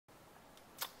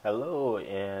Hello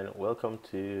and welcome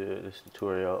to this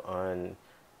tutorial on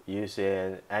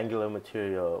using Angular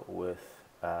Material with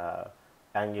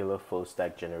Angular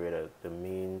Fullstack generator, the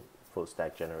main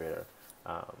Fullstack generator.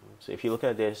 So if you look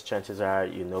at this, chances are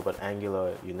you know about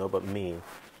Angular, you know about main,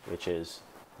 which is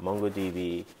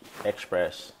MongoDB,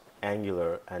 Express,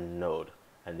 Angular, and Node.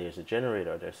 And there's a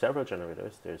generator. There's several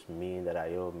generators. There's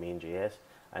main.io, main.js,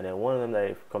 and then one of them that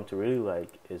I've come to really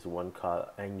like is one called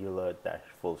AngularJS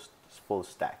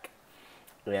Fullstack.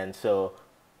 And so,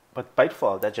 but by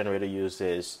default, that generator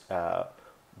uses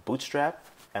Bootstrap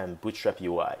and Bootstrap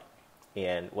UI.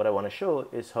 And what I want to show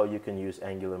is how you can use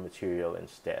Angular Material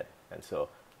instead. And so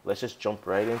let's just jump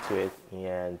right into it.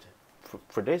 And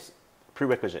for this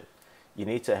prerequisite, you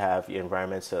need to have your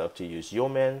environment set up to use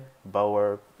Yeoman,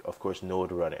 Bower, of course,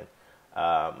 Node running.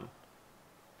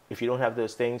 If you don't have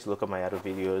those things, look at my other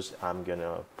videos. I'm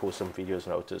gonna post some videos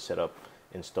on how to set up,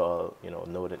 install,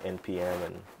 Node and npm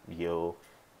and Yo,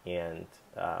 and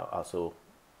also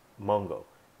Mongo.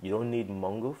 You don't need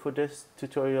Mongo for this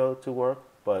tutorial to work,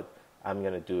 but I'm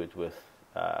gonna do it with.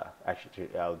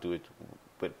 Actually, I'll do it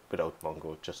without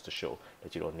Mongo just to show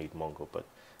that you don't need Mongo. But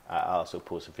I'll also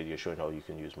post a video showing how you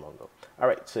can use Mongo. All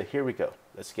right, so here we go.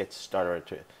 Let's get started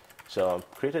to it. So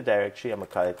create a directory. I'm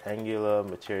gonna call it Angular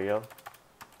Material.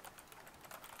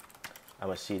 I'm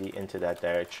gonna cd into that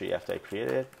directory after I create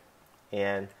it,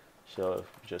 and so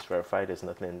just verify there's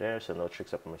nothing in there, so no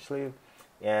tricks up my sleeve.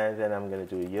 And then I'm gonna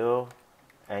do yo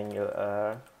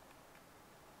Angular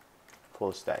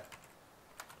Fullstack,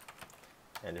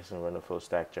 and this is gonna run the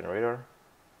Fullstack generator.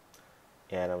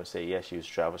 And I'm gonna say yes, use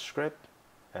JavaScript.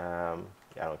 I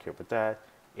don't care about that.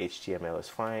 HTML is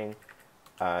fine.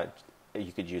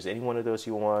 You could use any one of those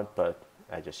you want, but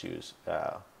I just use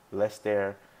less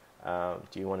there.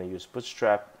 Do you want to use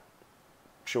Bootstrap?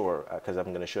 Sure, because I'm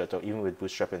going to show it. Even with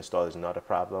Bootstrap install is not a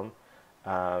problem.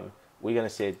 We're going to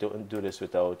say don't do this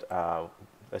without,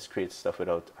 let's create stuff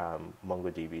without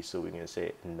MongoDB. So we're going to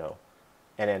say no.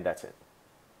 And then that's it.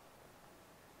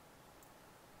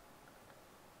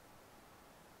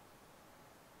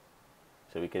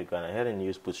 So we could go ahead and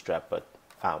use Bootstrap, but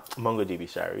MongoDB,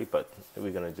 sorry, but we're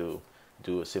going to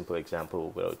do a simple example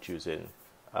without using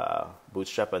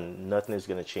Bootstrap, and nothing is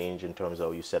going to change in terms of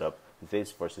how you set up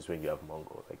this versus when you have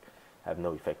Mongo. Like, have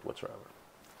no effect whatsoever.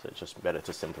 So it's just better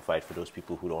to simplify it for those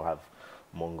people who don't have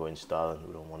Mongo installed and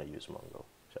who don't want to use Mongo.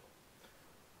 So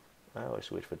I always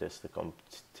wait for this to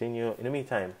continue. In the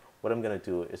meantime, what I'm going to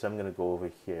do is I'm going to go over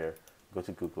here, go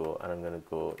to Google, and I'm going to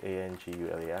go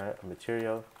Angular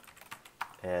Material,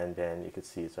 and then you can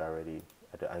see it's already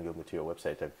at the Angular Material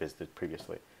website I visited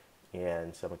previously.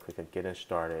 And so I'm going to click on Getting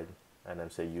Started. And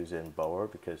I'm say using Bower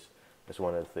because that's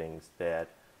one of the things that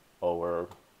our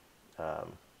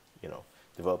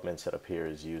development setup here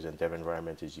is using. Dev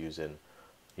environment is using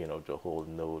the whole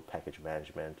Node package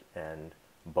management and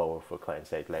Bower for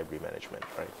client-side library management,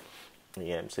 right?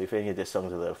 Yeah. So if any of this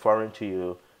sounds a little foreign to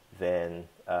you, then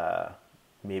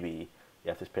maybe you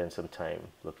have to spend some time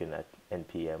looking at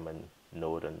npm and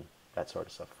Node and that sort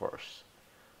of stuff first.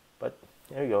 But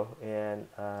there you go. And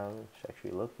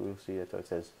actually look, we'll see that it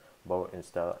says Bower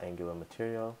install Angular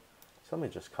Material. So let me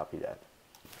just copy that.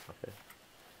 Okay.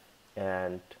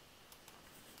 And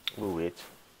we'll wait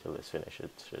till it's finished. It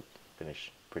should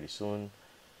finish pretty soon.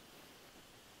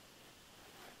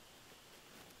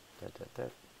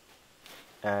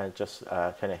 And just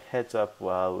kind of heads up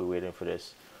while we're waiting for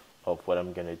this of what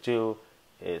I'm gonna do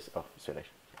is it's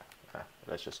finished.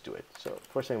 Let's just do it. So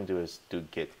first thing I'm gonna do is do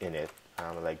git init.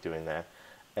 I like doing that.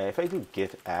 If I do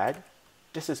git add,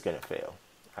 this is gonna fail.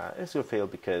 This will fail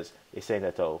because it's saying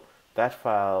that that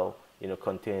file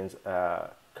contains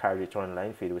a card return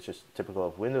line feed, which is typical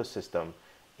of Windows system,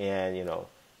 and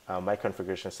my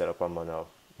configuration set up I'm on a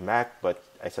Mac, but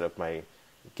I set up my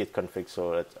git config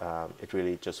so that it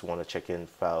really just want to check in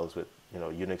files with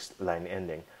Unix line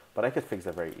ending. But I could fix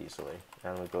that very easily.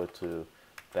 I'm gonna go to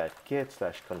that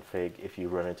git/config if you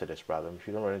run into this problem. If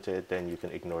you don't run into it, then you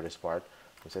can ignore this part.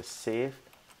 It says save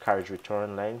carriage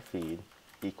return line feed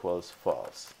equals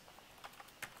false.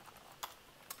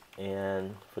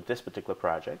 And for this particular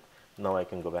project, now I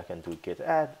can go back and do git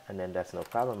add, and then that's no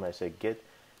problem. I say git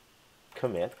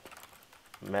commit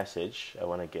message I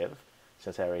want to give,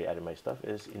 since I already added my stuff,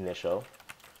 is initial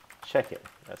check-in.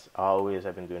 That's always,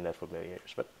 I've been doing that for many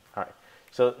years, but all right.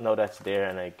 So now that's there,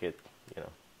 and I get,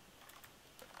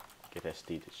 get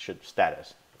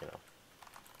status,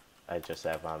 I just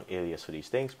have alias for these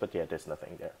things, but yeah, there's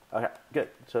nothing there. Okay, good.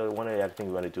 So one of the other things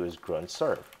we want to do is grunt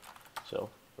serve. So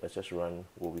let's just run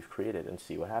what we've created and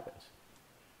see what happens.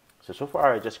 So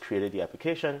far I just created the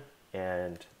application,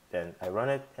 and then I run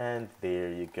it, and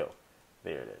there you go.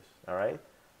 There it is. All right.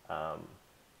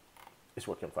 It's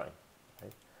working fine.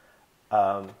 Right?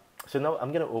 So now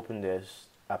I'm going to open this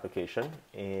application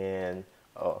and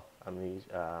I'm going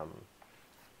to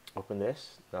open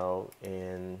this now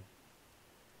in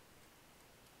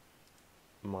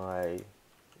my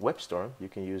web store. You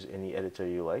can use any editor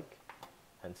you like,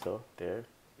 and so there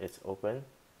it's open,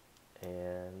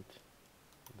 and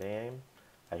bam,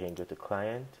 I can go to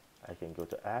client, I can go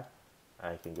to app,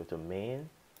 I can go to main,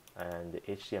 and the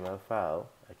HTML file,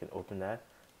 I can open that,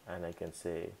 and I can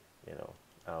say, you know,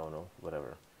 I don't know,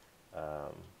 whatever,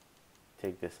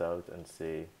 take this out and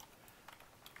say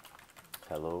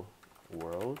hello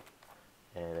world,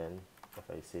 and then if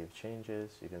I save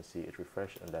changes, you can see it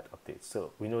refresh and that updates.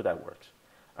 So we know that works.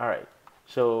 All right.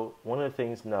 So one of the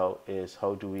things now is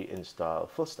how do we install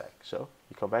Fullstack? So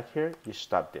you come back here, you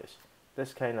stop this.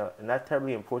 This kind of not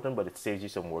terribly important, but it saves you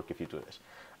some work if you do this.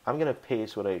 I'm gonna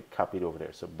paste what I copied over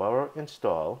there. So bower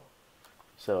install.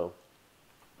 So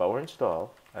bower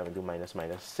install. I'm gonna do minus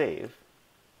minus save.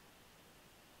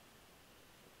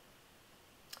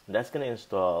 That's gonna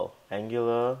install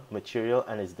Angular Material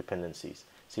and its dependencies.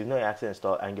 So even though I actually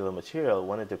install Angular Material,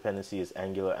 one of the dependencies is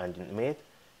Angular Animate,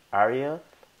 Aria,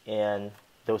 and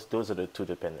those are the two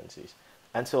dependencies.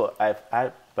 And so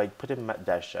by putting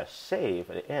dash save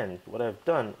at the end, what I've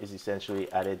done is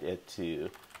essentially added it to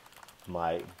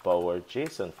my bower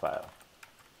JSON file.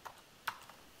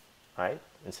 Right?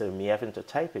 Instead of me having to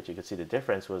type it, you can see the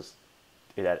difference was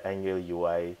it had Angular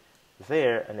UI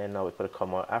there, and then now we put a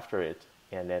comma after it,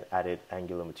 and then added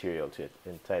Angular Material to it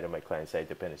inside of my client-side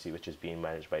dependency, which is being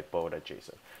managed by bower.json.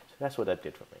 So that's what that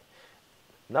did for me.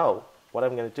 Now, what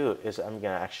I'm going to do is I'm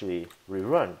going to actually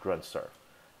rerun grunt star.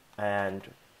 And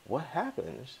what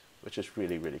happens, which is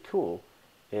really, really cool,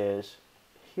 is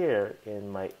here in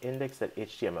my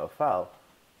index.html file,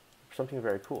 something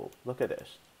very cool. Look at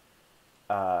this.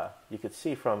 You could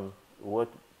see from what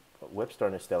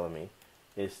WebStorm is telling me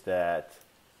is that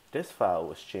this file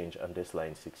was changed on this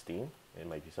line 16. It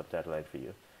might be subtitle line for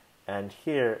you. And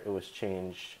here it was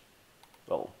changed,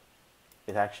 well,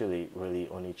 it actually really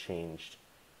only changed,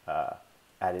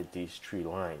 added these 3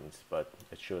 lines, but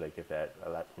it showed I give that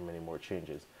many more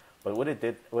changes. But what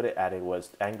it added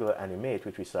was Angular Animate,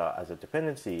 which we saw as a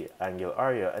dependency, Angular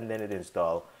Aria, and then it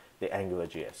installed the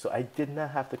AngularJS. So I did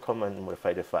not have to come and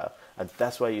modify the file. And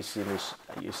that's why you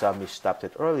saw me stopped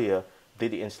it earlier,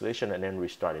 did the installation and then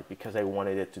restart it, because I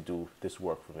wanted it to do this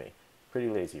work for me. Pretty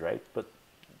lazy, right? But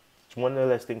it's one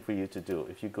less thing for you to do.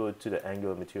 If you go to the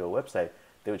Angular Material website,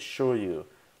 they would show you,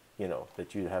 you know,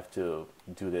 that you have to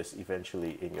do this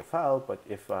eventually in your file. But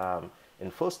if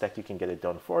in Fullstack you can get it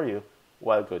done for you,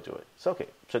 well, go do it. So okay,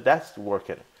 so that's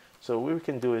working. So what we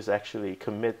can do is actually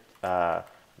commit that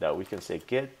we can say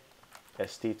git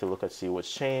st to look and see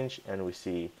what's changed, and we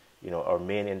see, you know, our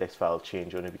main index file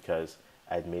changed only because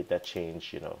I'd made that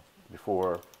change, you know,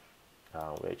 before.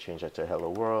 Where I change that to hello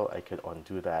world, I could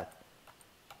undo that,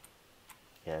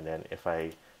 and then if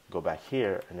I go back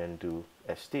here and then do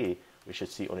st, we should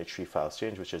see only 3 files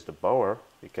change, which is the bower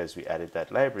because we added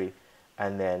that library,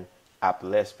 and then app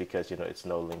list because, you know, it's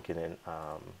now linking in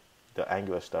the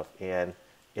Angular stuff, and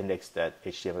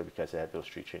index.html because I had those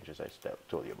 3 changes I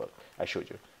told you about, I showed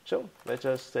you. So let's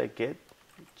just say git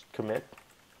commit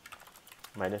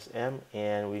 -m,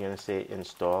 and we're going to say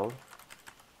install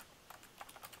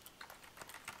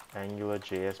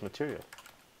AngularJS Material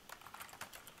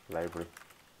library.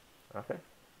 Okay.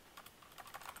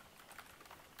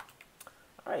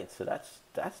 All right, so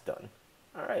that's done.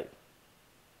 All right.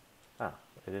 I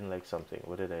didn't like something.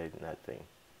 What did I not think?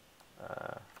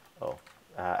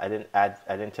 I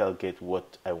didn't tell Git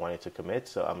what I wanted to commit,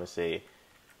 so I'm gonna say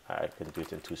I can do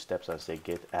it in 2 steps. I'll say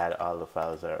Git add all the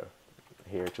files that are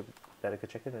here that I could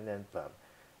check in, and then bam,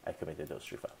 I committed those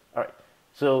 3 files. All right,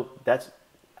 so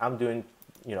I'm doing,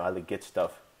 you know, all the Git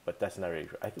stuff, but that's not really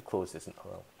true. I could close this.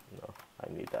 No, I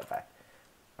need that back.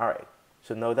 All right,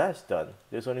 so now that's done.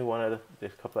 There's only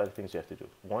there's a couple other things you have to do.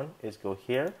 One is go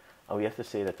here, and we have to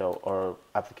say that our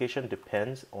application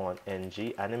depends on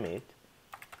ng animate,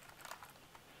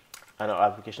 and our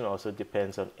application also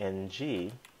depends on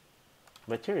ng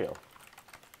material.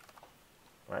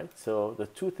 Right, so the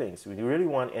 2 things, we really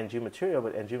want ng material,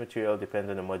 but ng material depends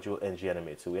on the module ng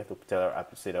animate. So we have to tell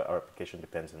say that our application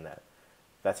depends on that.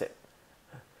 That's it.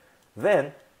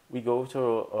 Then we go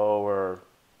to our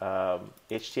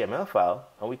HTML file,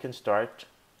 and we can start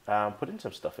putting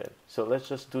some stuff in. So let's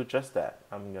just do just that.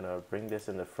 I'm gonna bring this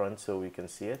in the front so we can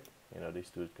see it. You know, these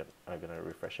 2 are gonna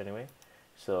refresh anyway.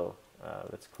 So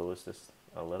let's close this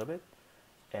a little bit,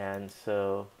 and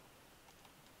so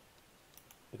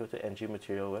we go to ng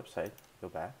material website, go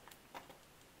back,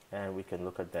 and we can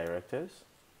look at directives.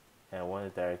 And one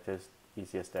of the directives,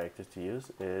 easiest directives to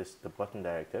use is the button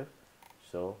directive.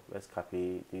 So let's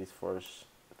copy these first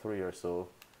 3 or so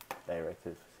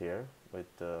directives here with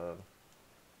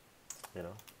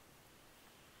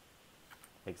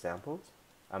examples.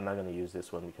 I'm not going to use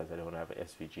this one because I don't have an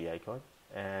SVG icon,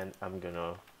 and I'm going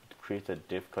to create a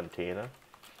div container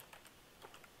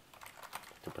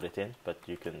to put it in, but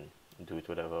you can do it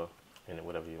whatever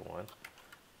you want.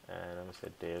 And I'm going to say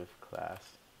div class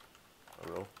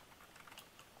row.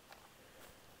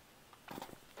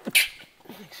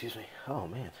 Excuse me. Oh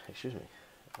man, excuse me.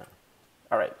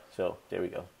 All right, so there we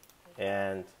go.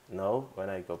 And now when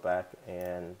I go back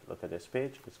and look at this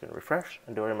page, it's going to refresh,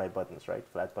 and there are my buttons, right?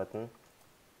 Flat button,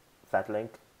 flat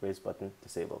link, raise button,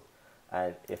 disable.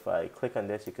 And if I click on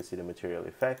this, you can see the material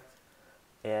effect.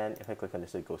 And if I click on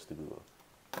this, it goes to Google.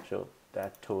 So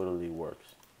that totally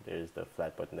works. There's the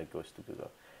flat button that goes to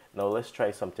Google. Now let's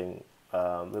try something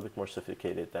a little bit more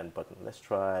sophisticated than button. Let's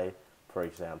try, for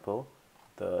example,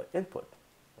 the input,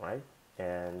 right?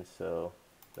 And so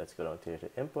let's go down here to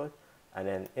input. And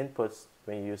then inputs,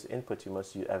 when you use input, you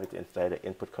must have it inside the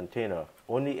input container.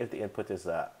 Only if the input is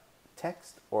a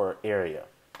text or area.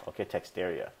 Okay, text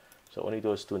area. So only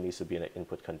those two needs to be in an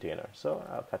input container. So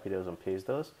I'll copy those and paste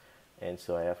those. And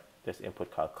so I have this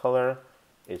input called color.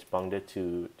 It's bounded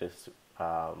to this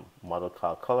model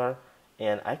called color.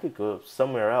 And I could go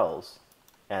somewhere else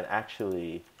and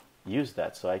actually use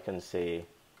that. So I can say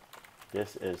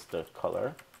this is the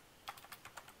color.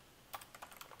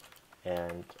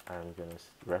 And I'm going to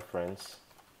reference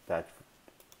that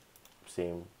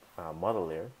same model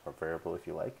layer, or variable if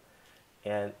you like.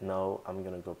 And now I'm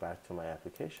going to go back to my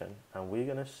application, and we're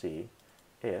going to see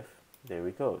if, there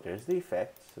we go, there's the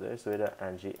effect. So there's where the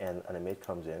Angie and animate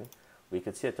comes in. We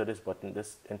could see it to this button,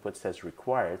 this input says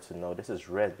required. So now this is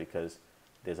red because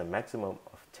there's a maximum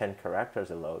of 10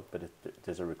 characters allowed, but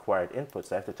there's a required input.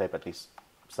 So I have to type at least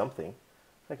something.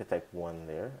 So I could type 1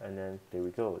 there, and then there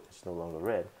we go, it's no longer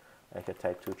red. I could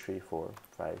type 2, 3, 4,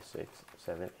 5, 6,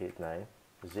 7, 8, 9,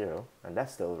 0, and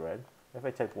that's still red. If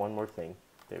I type one more thing,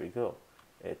 there we go.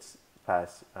 It's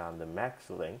past the max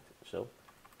length, so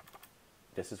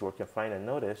this is working fine. And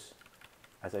notice,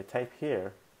 as I type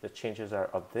here, the changes are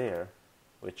up there,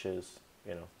 which is,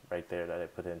 right there that I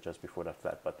put in just before the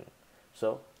flat button.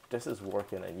 So this is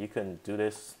working, and you can do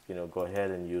this, go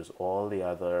ahead and use all the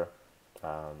other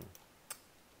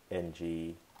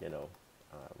NG,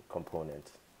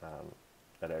 components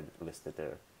that are listed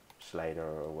there, slider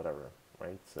or whatever,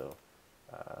 right? So,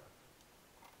 so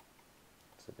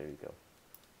there you go.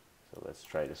 So let's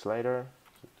try the slider.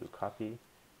 So do copy,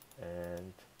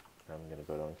 and I'm going to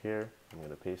go down here. I'm going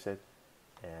to paste it,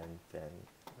 and then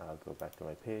I'll go back to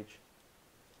my page.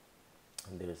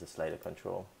 And there's the slider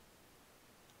control,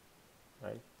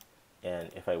 right?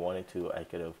 And if I wanted to, I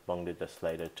could have bounded the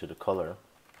slider to the color.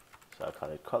 So I'll call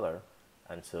it color.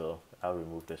 And so I'll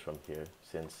remove this from here,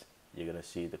 since you're going to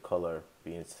see the color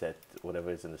being set, whatever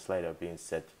is in the slider being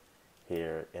set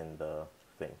here in the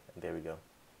thing. And there we go.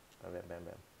 Bam, bam,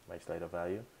 bam. My slider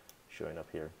value showing up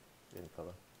here in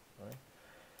color. All right.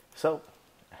 So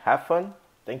have fun.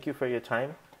 Thank you for your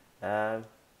time.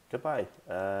 Goodbye.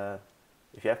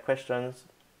 If you have questions,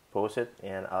 post it,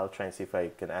 and I'll try and see if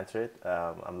I can answer it.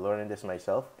 I'm learning this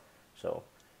myself. So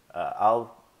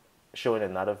I'll show in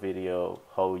another video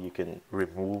how you can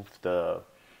remove the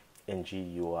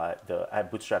NG UI, the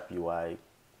Bootstrap UI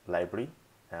library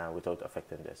without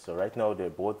affecting this. So right now they're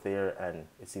both there and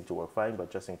it seemed to work fine, but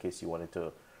just in case you wanted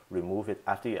to remove it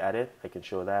after you add it, I can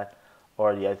show that.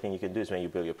 Or the other thing you can do is when you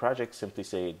build your project, simply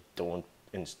say don't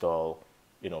install,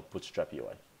 Bootstrap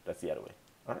UI. That's the other way.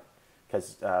 All right?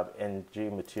 Because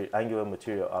Angular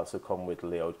Material also come with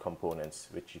layout components,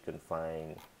 which you can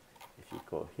find. If you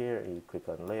go here and you click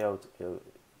on layout, it'll,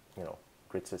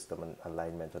 grid system and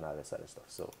alignment and all this other stuff.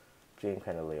 So same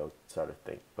kind of layout sort of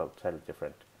thing, but slightly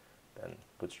different than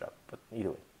Bootstrap, but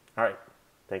either way. All right,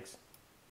 thanks.